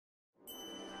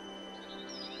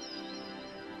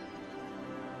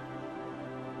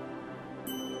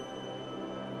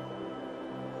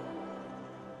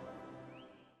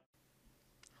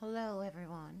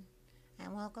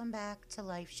welcome back to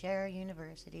Lifeshare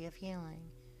University of Healing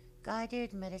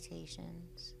Guided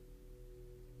Meditations.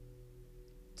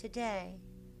 Today,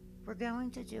 we're going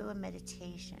to do a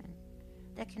meditation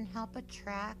that can help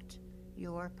attract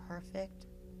your perfect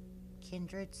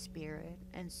kindred spirit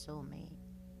and soulmate.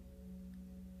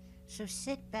 So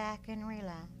sit back and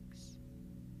relax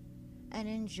and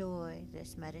enjoy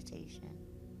this meditation.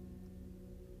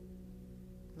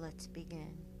 Let's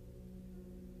begin.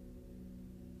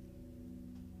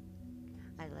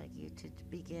 I'd like you to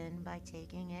begin by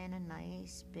taking in a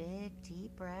nice, big,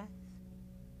 deep breath.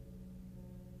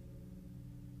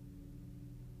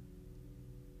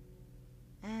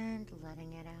 And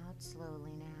letting it out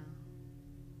slowly now.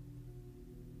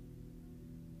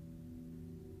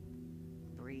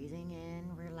 Breathing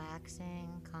in, relaxing,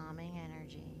 calming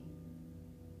energy.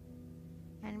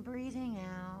 And breathing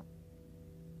out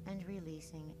and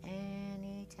releasing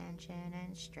any tension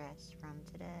and stress from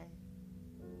today.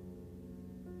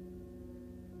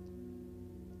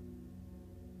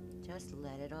 Just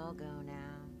let it all go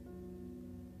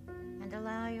now, and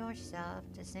allow yourself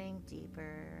to sink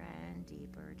deeper and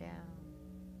deeper down.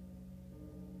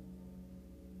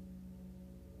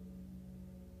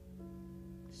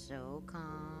 So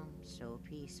calm, so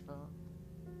peaceful.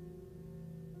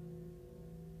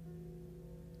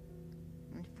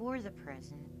 And for the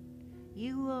present,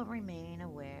 you will remain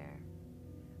aware,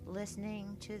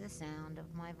 listening to the sound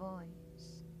of my voice.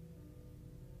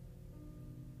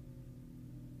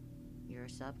 Your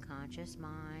subconscious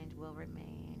mind will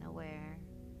remain aware,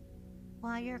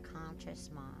 while your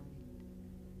conscious mind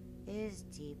is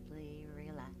deeply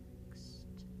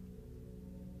relaxed,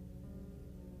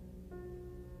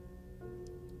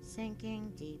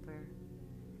 sinking deeper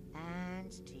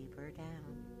and deeper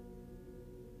down.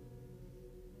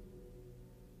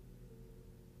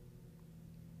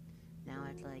 Now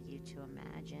I'd like you to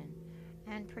imagine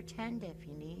and pretend, if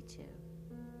you need to,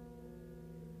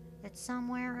 that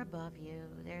somewhere above you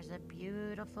there's a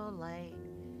beautiful light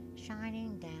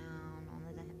shining down on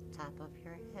the top of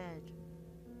your head.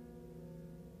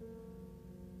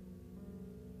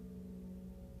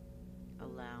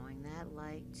 Allowing that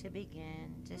light to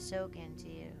begin to soak into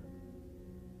you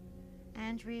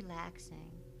and relaxing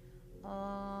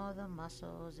all the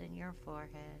muscles in your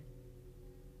forehead,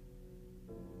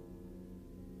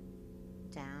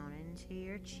 down into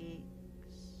your cheeks,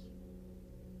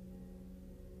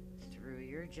 through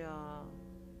your jaw,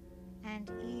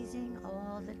 and easing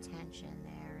all the tension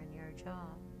there in your jaw.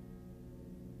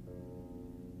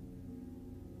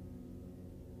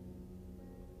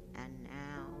 And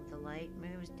now the light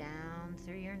moves down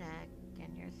through your neck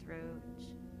and your throat,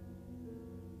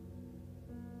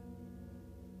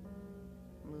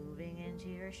 moving into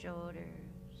your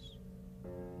shoulders,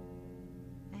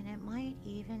 and it might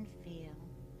even feel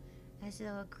as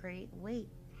though a great weight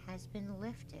has been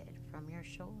lifted from your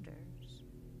shoulders.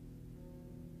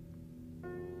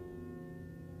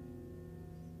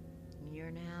 You're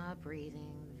now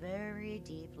breathing very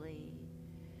deeply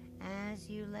as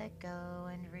you let go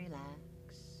and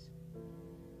relax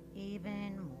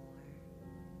even more.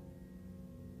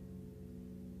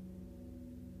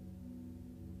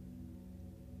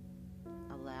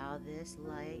 Allow this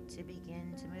light to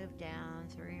begin to move down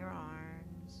through your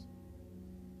arms,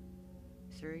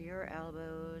 through your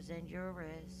elbows and your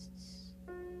wrists,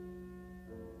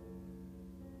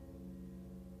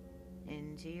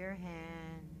 into your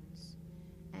hands,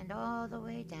 and all the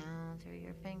way down through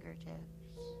your fingertips.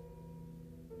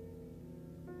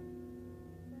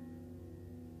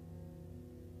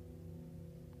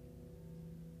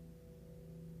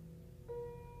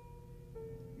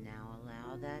 Now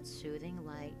allow that soothing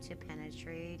light to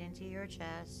penetrate into your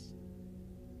chest,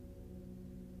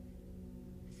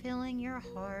 filling your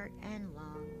heart and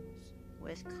lungs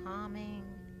with calming,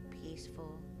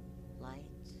 peaceful light.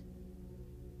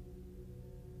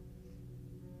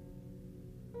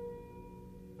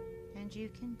 And you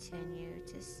continue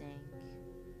to sink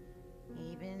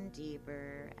even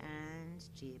deeper and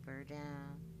deeper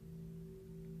down.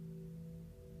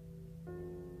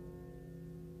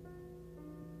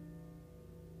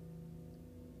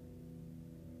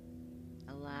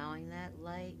 Allowing that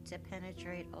light to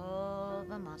penetrate all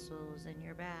the muscles in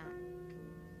your back,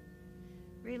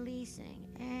 releasing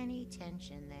any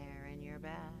tension there in your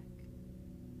back.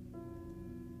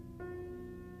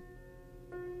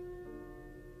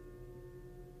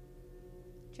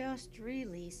 Just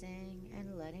releasing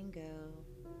and letting go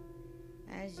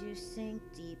as you sink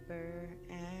deeper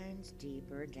and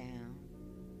deeper down.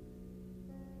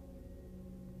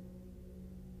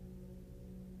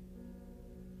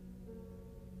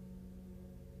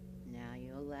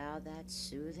 that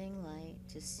soothing light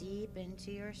to seep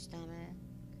into your stomach,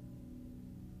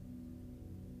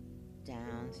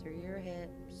 down through your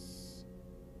hips,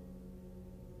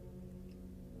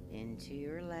 into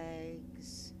your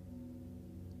legs,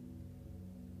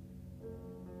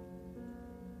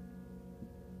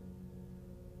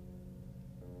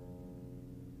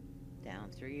 down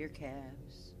through your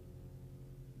calves,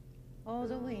 all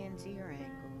the way into your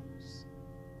ankles.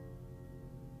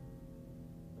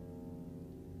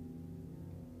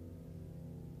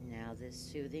 Now this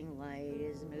soothing light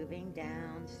is moving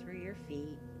down through your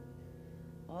feet,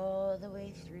 all the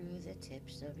way through the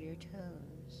tips of your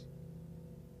toes.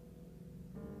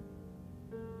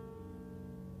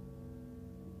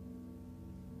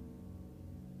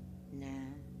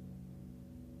 Now,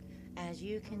 as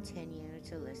you continue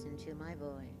to listen to my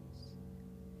voice,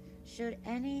 should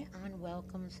any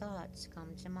unwelcome thoughts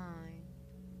come to mind,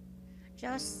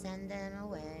 just send them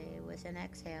away with an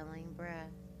exhaling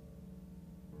breath.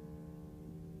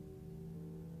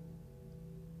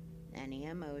 Any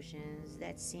emotions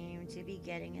that seem to be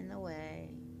getting in the way,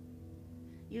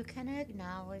 you can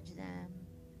acknowledge them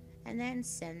and then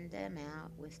send them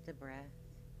out with the breath,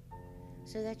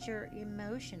 so that your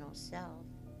emotional self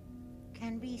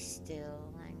can be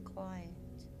still and quiet.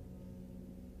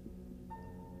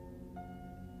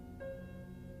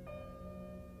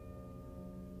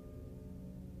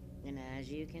 And as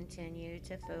you continue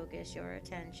to focus your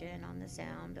attention on the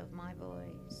sound of my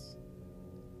voice,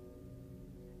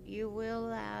 you will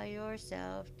allow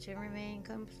yourself to remain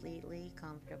completely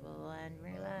comfortable and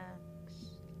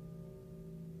relaxed.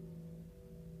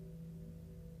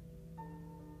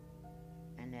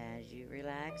 And as you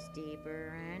relax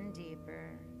deeper and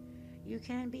deeper, you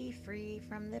can be free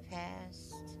from the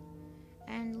past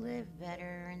and live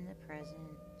better in the present.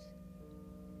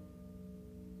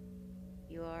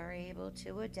 You are able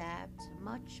to adapt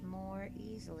much more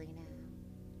easily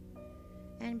now,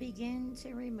 and begin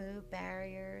to remove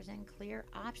barriers and clear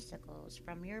obstacles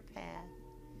from your path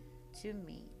to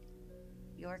meet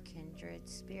your kindred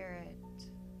spirit.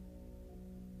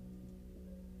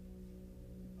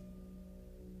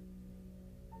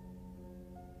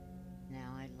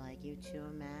 Now I'd like you to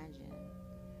imagine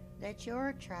that you're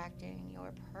attracting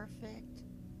your perfect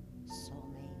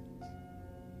soulmate.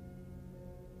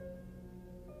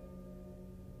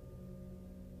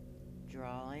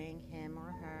 Drawing him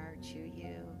or her to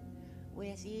you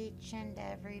with each and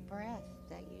every breath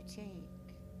that you take.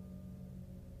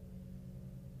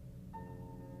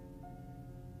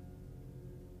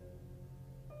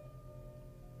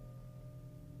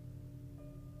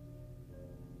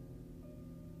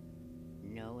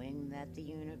 Knowing that the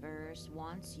universe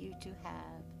wants you to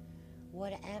have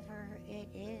whatever it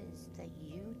is that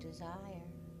you desire.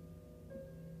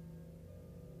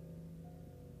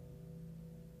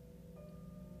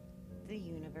 The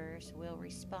universe will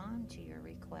respond to your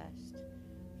request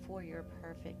for your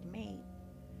perfect mate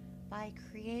by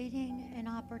creating an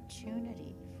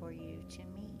opportunity for you to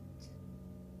meet.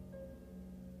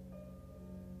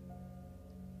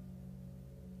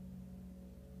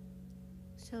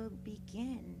 So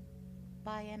begin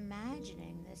by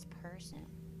imagining this person,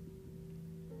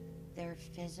 their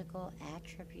physical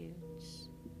attributes,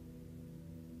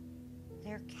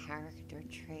 their character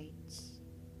traits,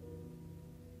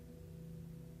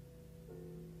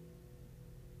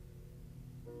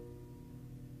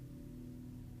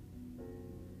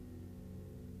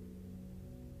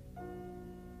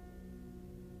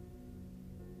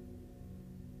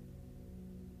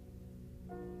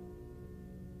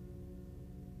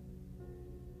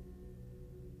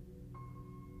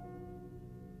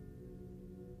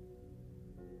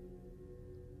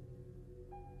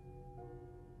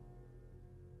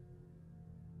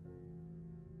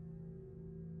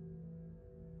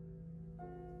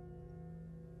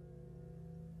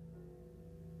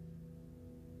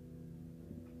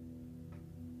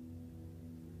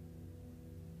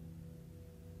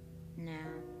 Now,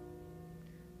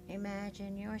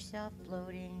 imagine yourself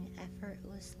floating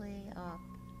effortlessly up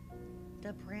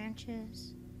the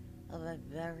branches of a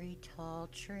very tall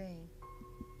tree.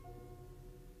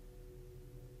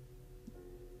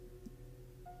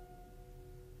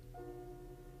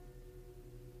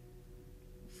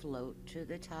 Float to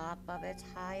the top of its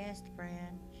highest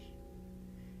branch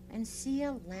and see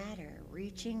a ladder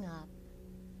reaching up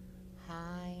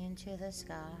high into the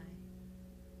sky.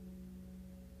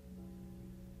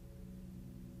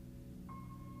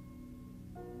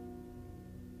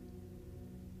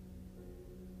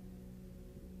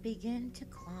 Begin to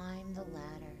climb the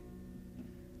ladder,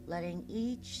 letting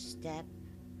each step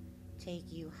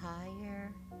take you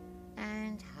higher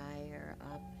and higher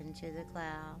up into the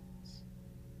clouds.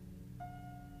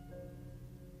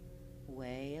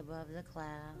 above the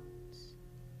clouds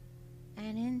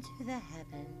and into the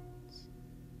heavens.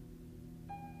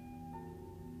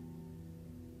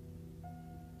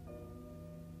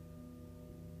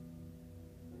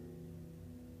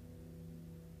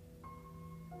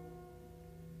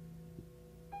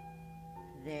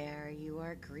 There you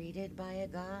are greeted by a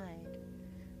guide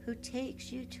who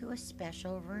takes you to a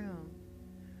special room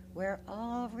where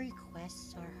all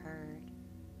requests are heard.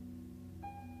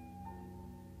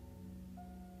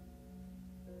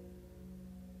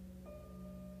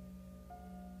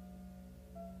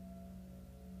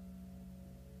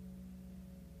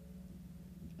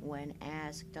 When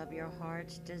asked of your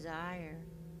heart's desire,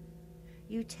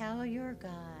 you tell your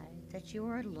guide that you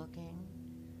are looking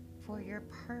for your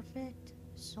perfect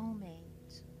soulmate.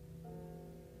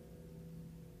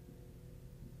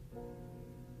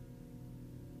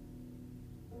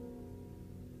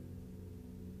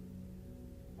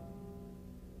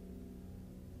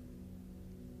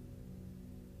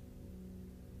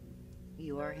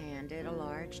 You are handed a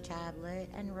large tablet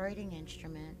and writing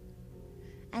instrument,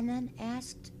 and then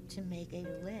asked to make a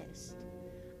list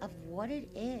of what it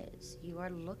is you are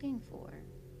looking for.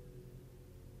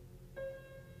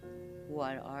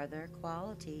 What are their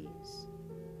qualities?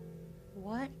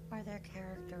 What are their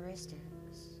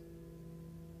characteristics?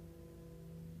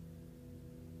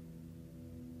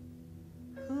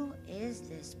 Who is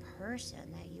this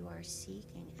person that you are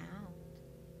seeking out?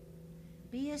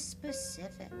 Be as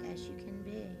specific as you can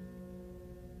be.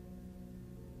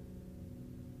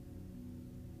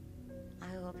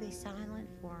 I will be silent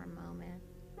for a moment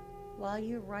while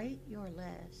you write your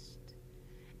list,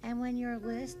 and when your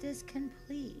list is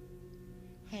complete,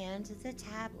 hand the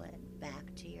tablet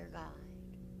back to your guide.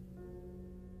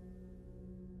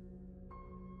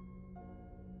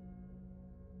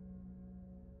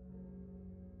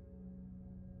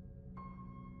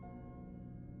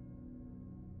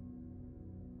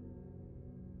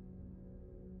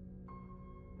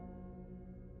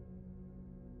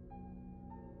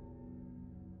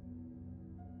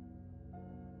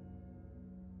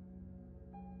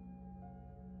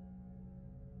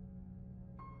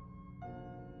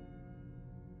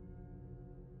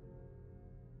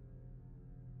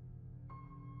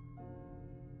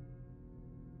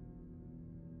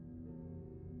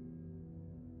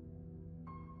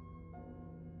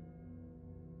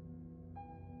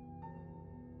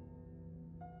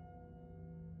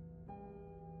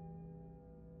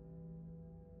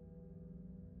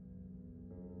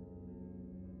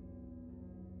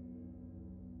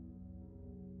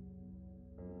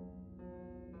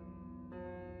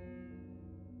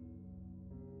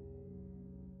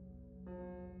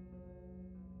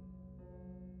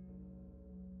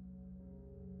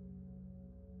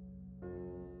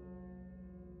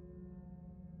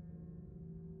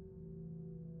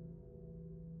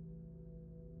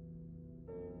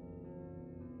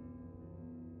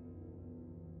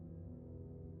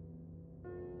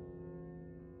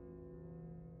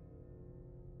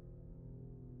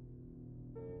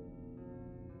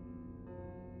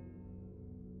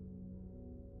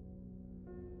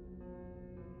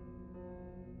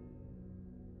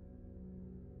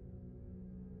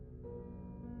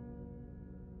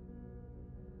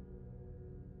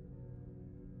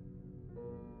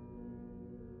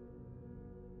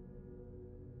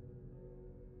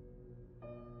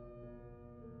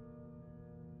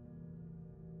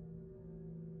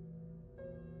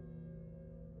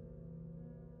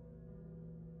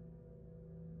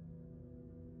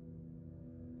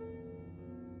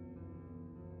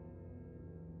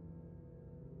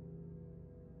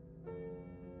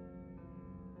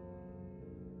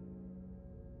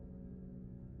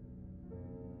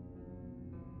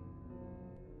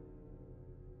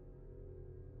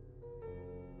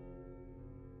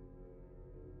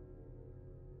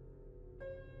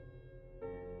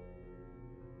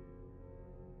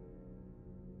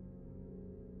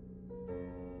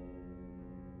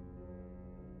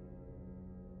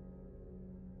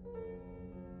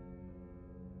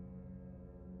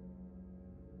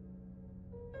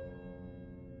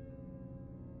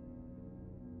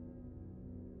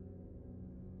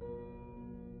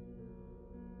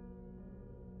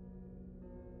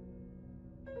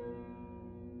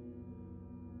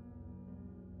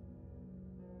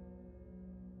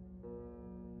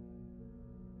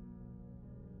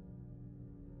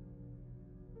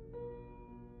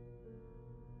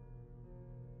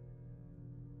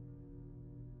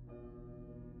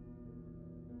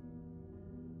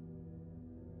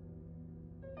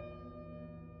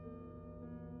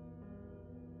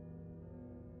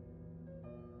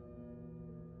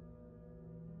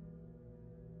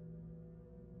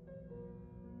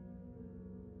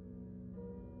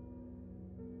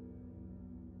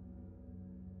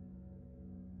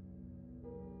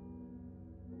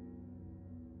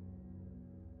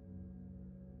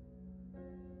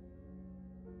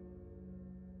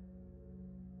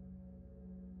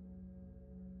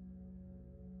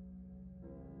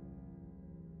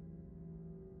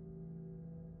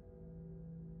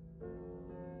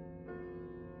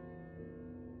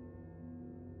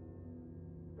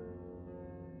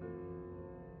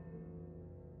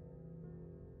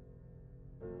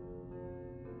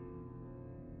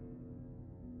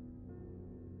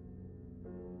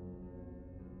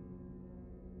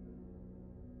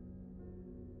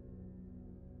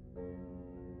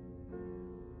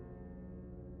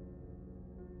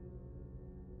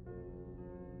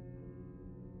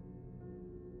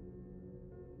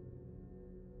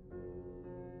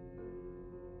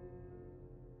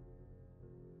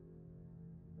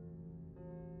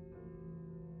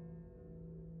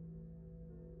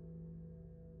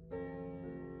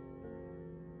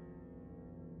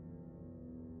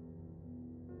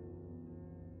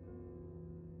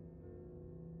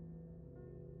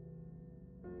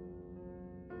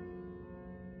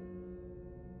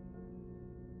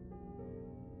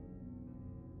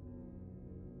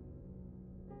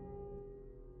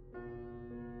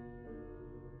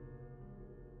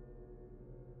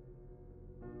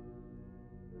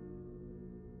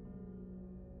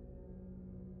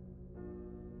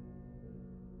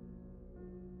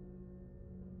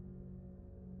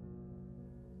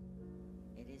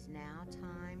 It is now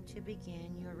time to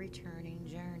begin your returning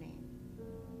journey.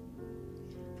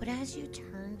 But as you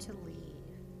turn to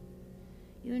leave,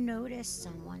 you notice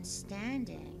someone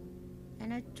standing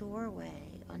in a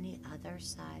doorway on the other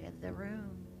side of the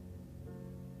room.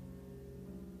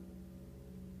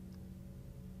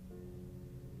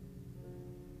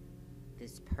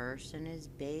 This person is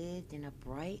bathed in a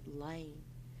bright light,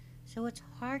 so it's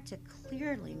hard to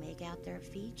clearly make out their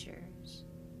features,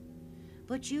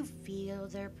 but you feel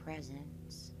their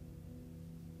presence.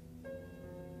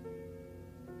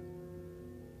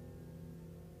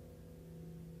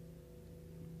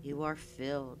 You are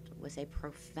filled with a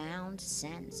profound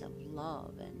sense of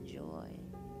love and joy.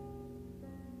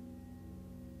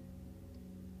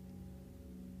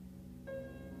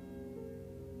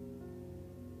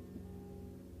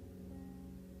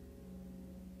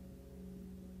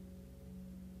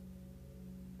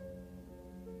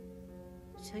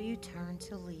 So you turn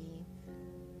to leave,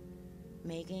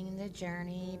 making the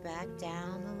journey back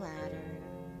down the ladder,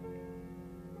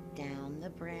 down the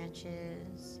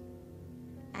branches,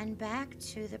 and back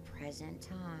to the present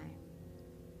time.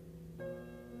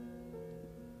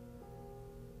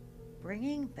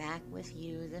 Bringing back with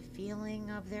you the feeling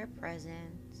of their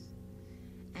presence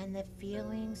and the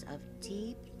feelings of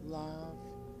deep love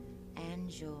and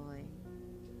joy.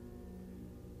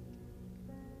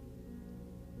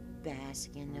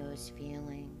 Bask in those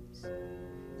feelings.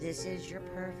 This is your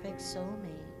perfect soulmate.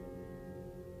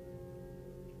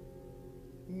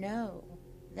 Know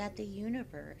that the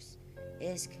universe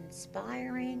is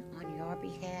conspiring on your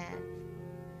behalf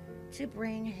to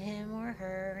bring him or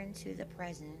her into the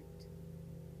present.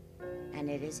 And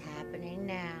it is happening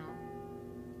now.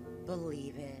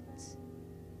 Believe it.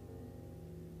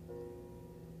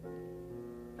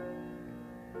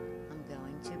 I'm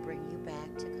going to bring you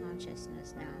back to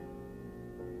consciousness now.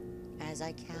 As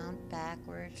I count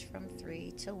backwards from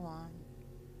 3 to 1,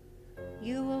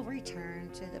 you will return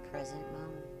to the present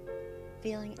moment,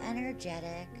 feeling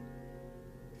energetic,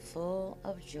 full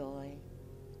of joy.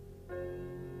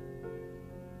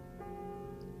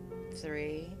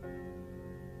 3,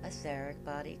 etheric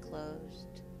body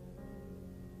closed.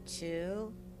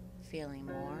 2, feeling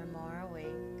more and more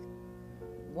awake.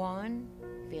 1,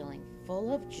 feeling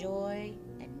full of joy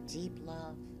and deep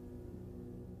love.